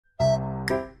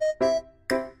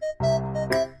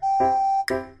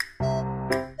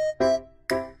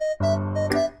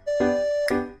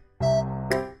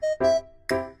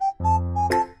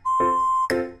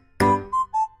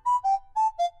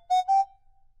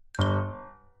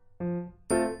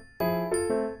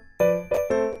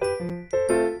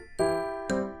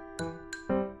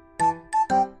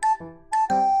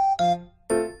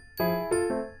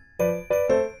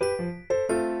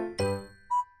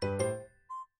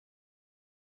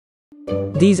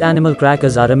These animal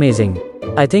crackers are amazing.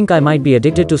 I think I might be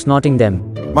addicted to snorting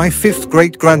them. My 5th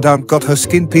great-grandaunt got her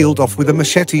skin peeled off with a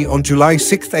machete on July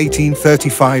 6,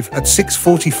 1835 at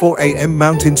 6:44 a.m.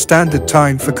 Mountain Standard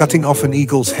Time for cutting off an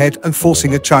eagle's head and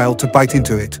forcing a child to bite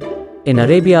into it. In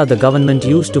Arabia, the government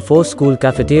used to force school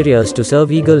cafeterias to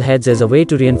serve eagle heads as a way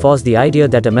to reinforce the idea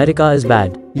that America is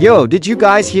bad. Yo, did you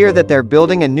guys hear that they're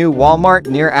building a new Walmart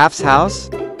near Af's house?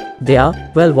 They are?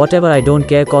 Well, whatever, I don't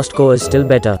care, Costco is still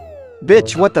better.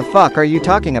 Bitch, what the fuck are you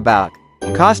talking about?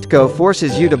 Costco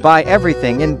forces you to buy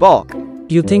everything in bulk.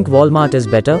 You think Walmart is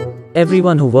better?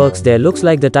 Everyone who works there looks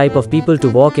like the type of people to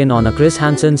walk in on a Chris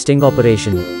Hansen sting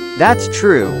operation. That's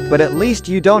true, but at least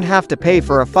you don't have to pay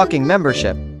for a fucking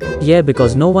membership. Yeah,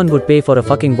 because no one would pay for a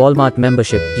fucking Walmart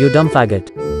membership, you dumb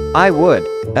faggot. I would.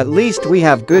 At least we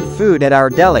have good food at our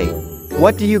deli.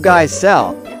 What do you guys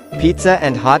sell? Pizza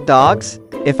and hot dogs?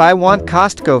 If I want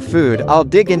Costco food, I'll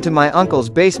dig into my uncle's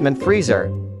basement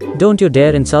freezer. Don't you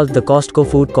dare insult the Costco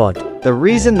food court. The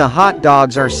reason the hot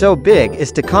dogs are so big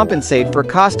is to compensate for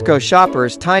Costco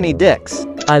shoppers' tiny dicks.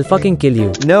 I'll fucking kill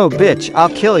you. No bitch, I'll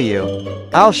kill you.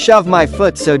 I'll shove my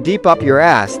foot so deep up your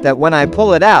ass that when I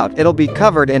pull it out, it'll be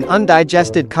covered in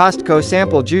undigested Costco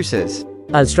sample juices.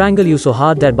 I'll strangle you so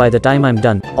hard that by the time I'm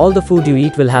done, all the food you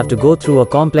eat will have to go through a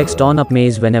complex torn-up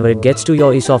maze whenever it gets to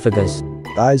your esophagus.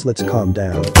 Guys, let's calm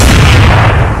down.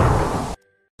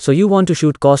 So you want to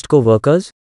shoot Costco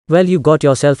workers? Well, you got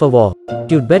yourself a war.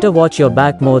 You'd better watch your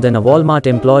back more than a Walmart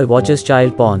employee watches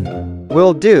child porn.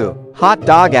 Will do, hot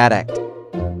dog addict.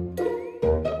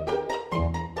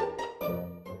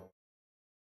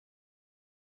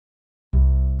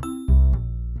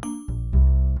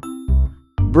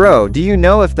 Bro, do you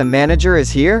know if the manager is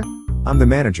here? I'm the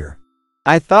manager.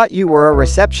 I thought you were a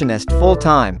receptionist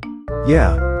full-time.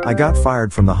 Yeah, I got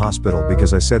fired from the hospital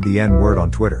because I said the N-word on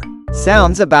Twitter.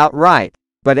 Sounds about right.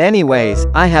 But anyways,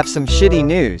 I have some shitty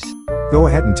news. Go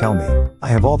ahead and tell me. I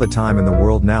have all the time in the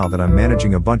world now that I'm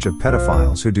managing a bunch of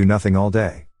pedophiles who do nothing all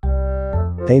day.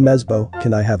 Hey Mesbo,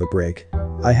 can I have a break?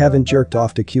 I haven't jerked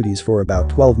off to cuties for about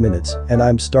 12 minutes, and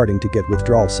I'm starting to get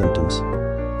withdrawal symptoms.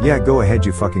 Yeah, go ahead,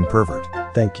 you fucking pervert.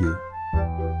 Thank you.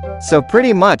 So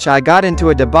pretty much I got into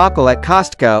a debacle at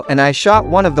Costco and I shot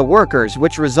one of the workers,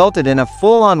 which resulted in a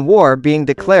full-on war being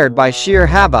declared by Sheer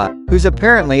Haba, who's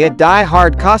apparently a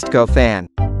die-hard Costco fan.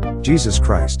 Jesus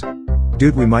Christ.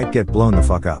 Dude, we might get blown the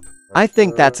fuck up. I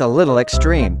think that's a little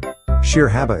extreme. Sheer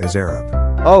Haba is Arab.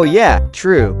 Oh yeah,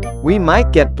 true. We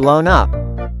might get blown up.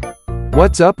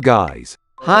 What's up, guys?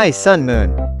 Hi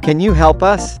Sunmoon. Can you help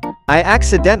us? I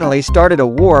accidentally started a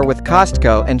war with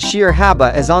Costco and Sheer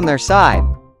Haba is on their side.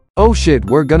 Oh shit,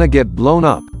 we're gonna get blown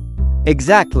up.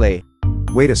 Exactly.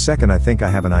 Wait a second, I think I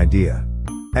have an idea.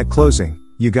 At closing,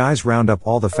 you guys round up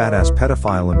all the fat-ass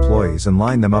pedophile employees and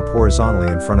line them up horizontally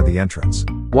in front of the entrance.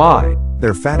 Why?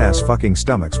 Their fat-ass fucking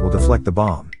stomachs will deflect the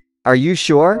bomb. Are you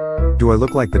sure? Do I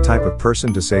look like the type of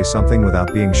person to say something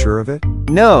without being sure of it?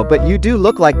 No, but you do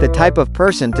look like the type of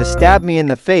person to stab me in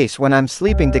the face when I'm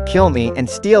sleeping to kill me and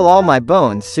steal all my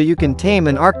bones so you can tame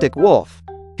an Arctic wolf.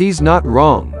 He's not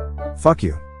wrong. Fuck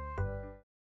you.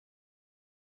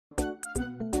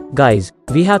 Guys,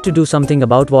 we have to do something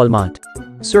about Walmart.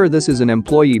 Sir, this is an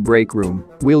employee break room.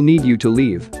 We'll need you to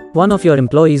leave. One of your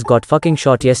employees got fucking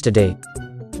shot yesterday.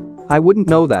 I wouldn't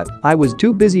know that. I was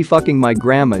too busy fucking my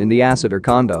grandma in the ass at her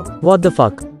condo. What the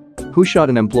fuck? Who shot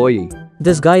an employee?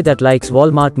 This guy that likes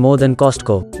Walmart more than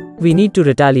Costco. We need to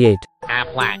retaliate.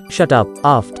 Shut up,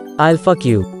 aft. I'll fuck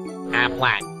you.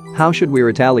 How should we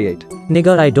retaliate?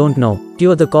 Nigger, I don't know.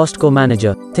 You're the Costco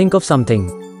manager. Think of something.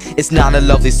 It's not a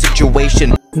lovely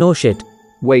situation. No shit.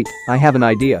 Wait, I have an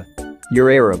idea. You're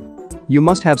Arab. You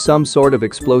must have some sort of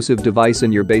explosive device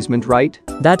in your basement, right?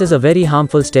 That is a very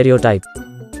harmful stereotype.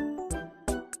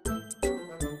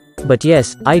 But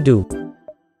yes, I do.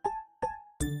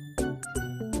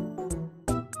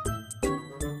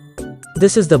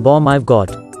 This is the bomb I've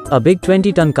got. A big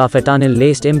 20-ton cafetanil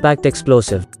laced impact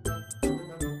explosive.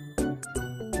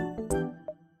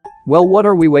 Well, what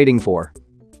are we waiting for?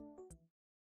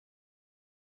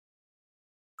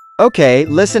 Okay,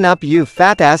 listen up you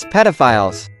fat-ass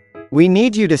pedophiles. We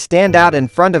need you to stand out in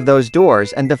front of those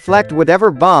doors and deflect whatever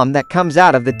bomb that comes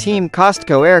out of the Team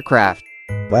Costco aircraft.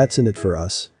 What's in it for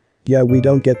us? Yeah, we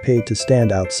don't get paid to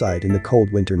stand outside in the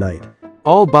cold winter night.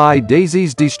 I'll buy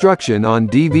Daisy's Destruction on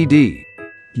DVD.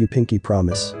 You pinky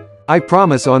promise? I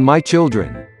promise on my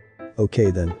children.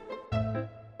 Okay then.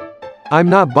 I'm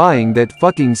not buying that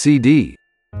fucking CD.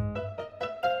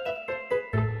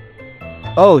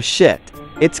 Oh shit.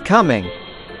 It's coming.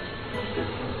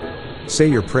 Say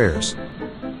your prayers.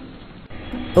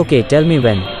 Okay, tell me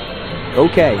when.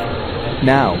 Okay.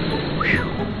 Now.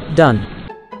 Done.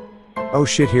 Oh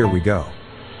shit, here we go.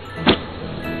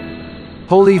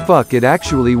 Holy fuck, it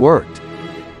actually worked.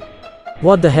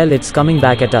 What the hell, it's coming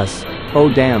back at us. Oh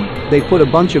damn, they put a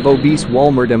bunch of obese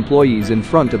Walmart employees in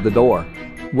front of the door.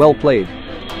 Well played.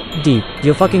 Deep,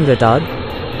 you fucking retard.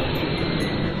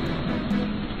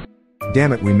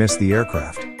 Damn it, we missed the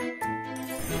aircraft.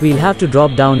 We'll have to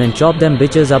drop down and chop them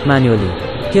bitches up manually.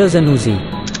 Here's an Uzi.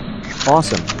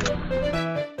 Awesome.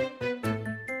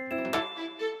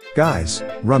 Guys,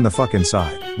 run the fuck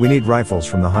inside. We need rifles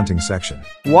from the hunting section.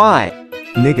 Why?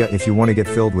 Nigga, if you want to get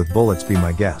filled with bullets, be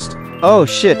my guest. Oh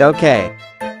shit, okay.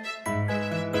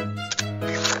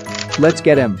 Let's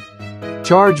get him.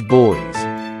 Charge, boys.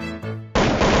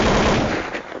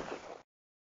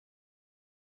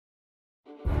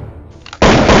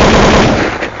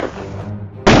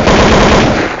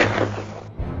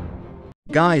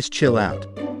 Guys, chill out.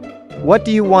 What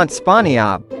do you want,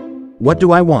 Spaniab? What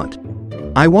do I want?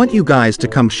 I want you guys to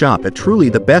come shop at truly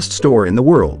the best store in the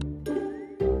world.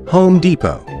 Home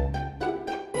Depot.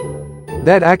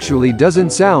 That actually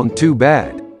doesn't sound too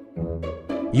bad.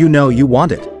 You know you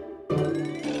want it.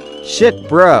 Shit,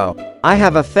 bro. I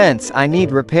have a fence I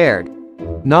need repaired.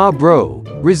 Nah bro,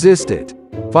 resist it.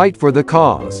 Fight for the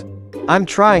cause. I'm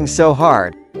trying so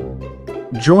hard.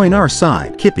 Join our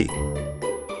side, Kippy.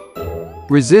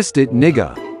 Resist it,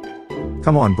 nigga.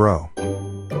 Come on, bro.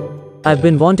 I've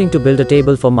been wanting to build a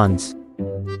table for months.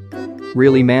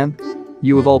 Really, man?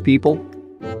 You of all people?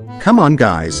 Come on,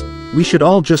 guys. We should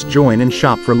all just join and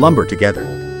shop for lumber together.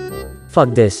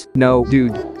 Fuck this. No,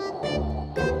 dude.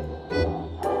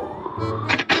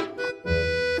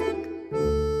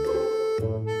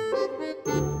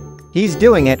 He's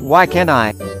doing it, why can't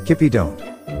I? Kippy, don't.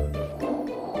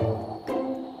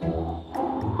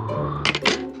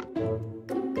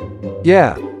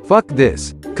 Yeah, fuck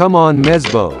this. Come on,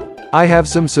 Mesbo. I have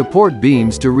some support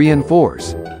beams to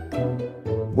reinforce.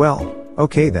 Well,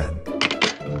 okay then.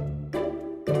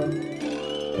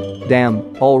 Damn,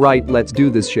 alright, let's do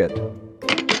this shit.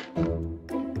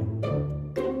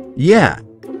 Yeah.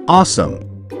 Awesome.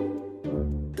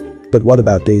 But what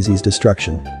about Daisy's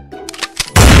destruction?